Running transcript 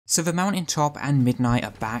So the Mountaintop and Midnight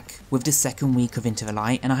are back with the second week of Into the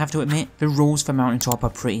Light, and I have to admit, the rules for Mountaintop are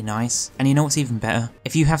pretty nice, and you know what's even better?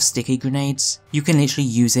 If you have sticky grenades, you can literally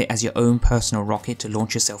use it as your own personal rocket to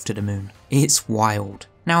launch yourself to the moon. It's wild.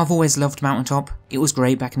 Now I've always loved Mountaintop, it was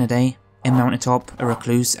great back in the day, in Mountaintop, a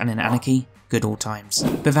Recluse and an Anarchy, good old times.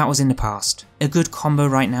 But that was in the past. A good combo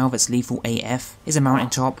right now that's lethal AF is a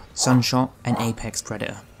Mountaintop, Sunshot and Apex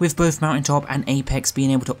Predator. With both Mountaintop and Apex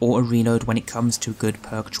being able to auto-reload when it comes to good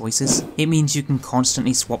perk choices, it means you can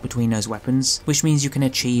constantly swap between those weapons, which means you can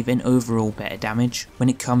achieve an overall better damage when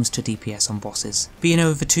it comes to DPS on bosses. But you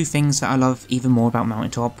know, the two things that I love even more about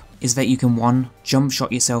Mountaintop is that you can 1. Jump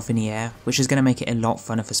shot yourself in the air, which is going to make it a lot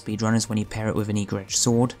funner for speedrunners when you pair it with an eager-edged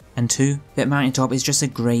sword, and 2. That Mountaintop is just a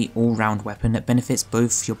great all-round weapon that benefits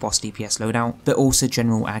both your boss DPS loadout, but also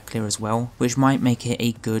general ad clear as well, which might make it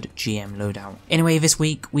a good GM loadout. Anyway, this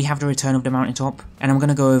week we have the return of the Mountaintop, and I'm going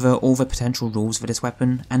to go over all the potential rules for this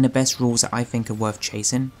weapon, and the best rules that I think are worth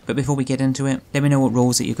chasing. But before we get into it, let me know what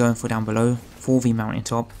rules that you're going for down below for the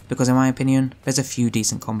Mountaintop, because in my opinion, there's a few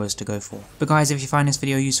decent combos to go for. But guys, if you find this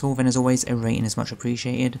video useful, then as always, a rating is much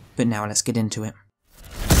appreciated. But now let's get into it.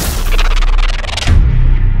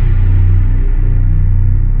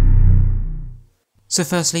 So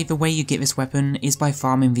firstly, the way you get this weapon is by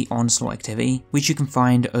farming the Onslaught activity, which you can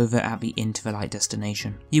find over at the Into the Light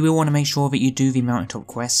destination. You will want to make sure that you do the Mountaintop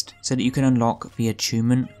quest so that you can unlock the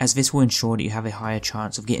attunement, as this will ensure that you have a higher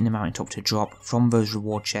chance of getting the Mountaintop to drop from those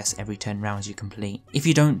reward chests every 10 rounds you complete. If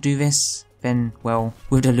you don't do this, then, well,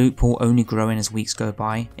 with the loot pool only growing as weeks go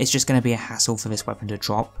by, it's just going to be a hassle for this weapon to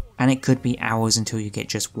drop, and it could be hours until you get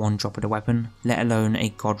just one drop of the weapon, let alone a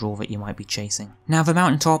godroll that you might be chasing. Now the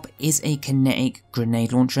Mountaintop is a Kinetic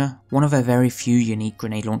Grenade Launcher, one of a very few unique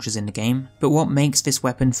grenade launchers in the game, but what makes this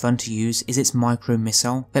weapon fun to use is its micro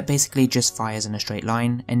missile that basically just fires in a straight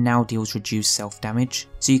line and now deals reduced self damage,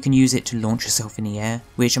 so you can use it to launch yourself in the air,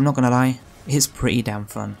 which I'm not gonna lie, it's pretty damn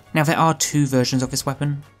fun. Now there are two versions of this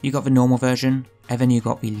weapon. You got the normal version, and then you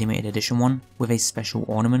got the limited edition one with a special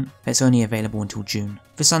ornament that's only available until June.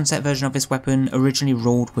 The sunset version of this weapon originally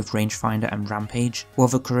rolled with rangefinder and rampage, while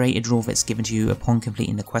the created rule that's given to you upon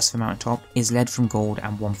completing the quest for Mountaintop is lead from gold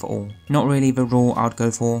and one for all. Not really the rule I'd go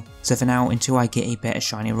for, so for now until I get a better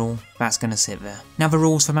shiny rule, that's gonna sit there. Now the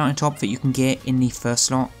rules for Mountaintop that you can get in the first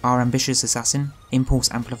slot are Ambitious Assassin,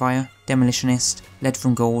 Impulse Amplifier, Demolitionist, Lead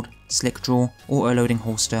from Gold, Slick Draw, Auto Loading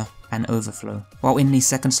Holster, and Overflow. While in the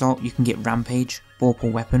second slot you can get Rampage,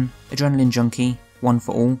 Vorpal Weapon, Adrenaline Junkie, One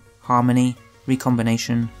for All, Harmony,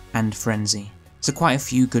 Recombination, and Frenzy. So quite a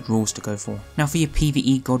few good rules to go for. Now for your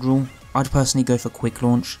PvE god rule, I'd personally go for Quick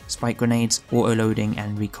Launch, Spike Grenades, Auto Loading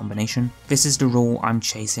and Recombination. This is the rule I'm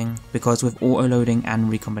chasing because with Auto Loading and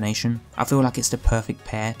Recombination, I feel like it's the perfect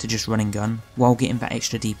pair to just run and gun while getting that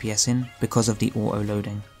extra DPS in because of the Auto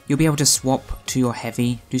Loading. You'll be able to swap to your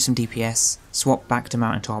heavy, do some DPS, swap back to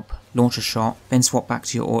Mountaintop, launch a shot, then swap back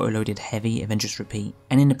to your auto-loaded heavy and then just repeat.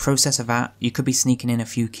 And in the process of that, you could be sneaking in a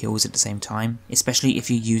few kills at the same time, especially if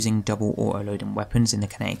you're using double auto-loading weapons in the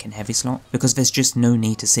Kinetic and heavy slot, because there's just no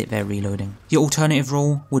need to sit there reloading. Your alternative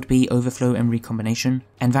rule would be Overflow and Recombination,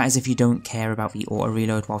 and that is if you don't care about the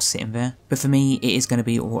auto-reload while sitting there, but for me it is going to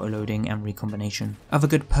be auto-loading and Recombination. Other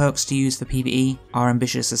good perks to use for PvE are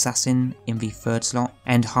Ambitious Assassin in the third slot,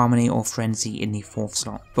 and Harmony or Frenzy in the fourth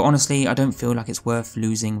slot. But honestly, I don't feel like it's worth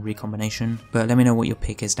losing Recombination, but let me know what your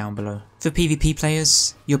pick is down below. For PvP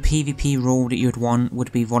players, your PvP rule that you'd want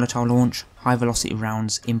would be Volatile Launch, High Velocity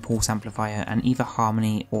Rounds, Impulse Amplifier, and either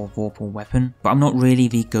Harmony or Vorpal Weapon, but I'm not really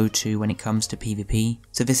the go-to when it comes to PvP,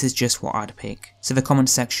 so this is just what I'd pick. So the comment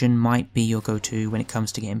section might be your go-to when it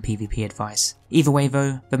comes to getting PvP advice. Either way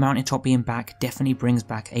though, the Mountaintop being back definitely brings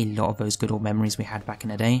back a lot of those good old memories we had back in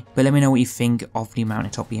the day, but let me know what you think of the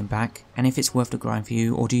Mountaintop being back, and if it's worth the grind for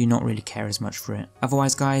you, or do you not really care as much for it.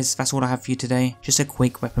 Otherwise guys, that's all I have for you today, just a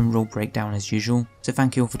quick weapon rule breakdown as usual, so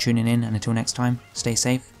thank you all for tuning in, and until next time, stay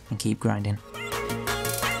safe and keep grinding.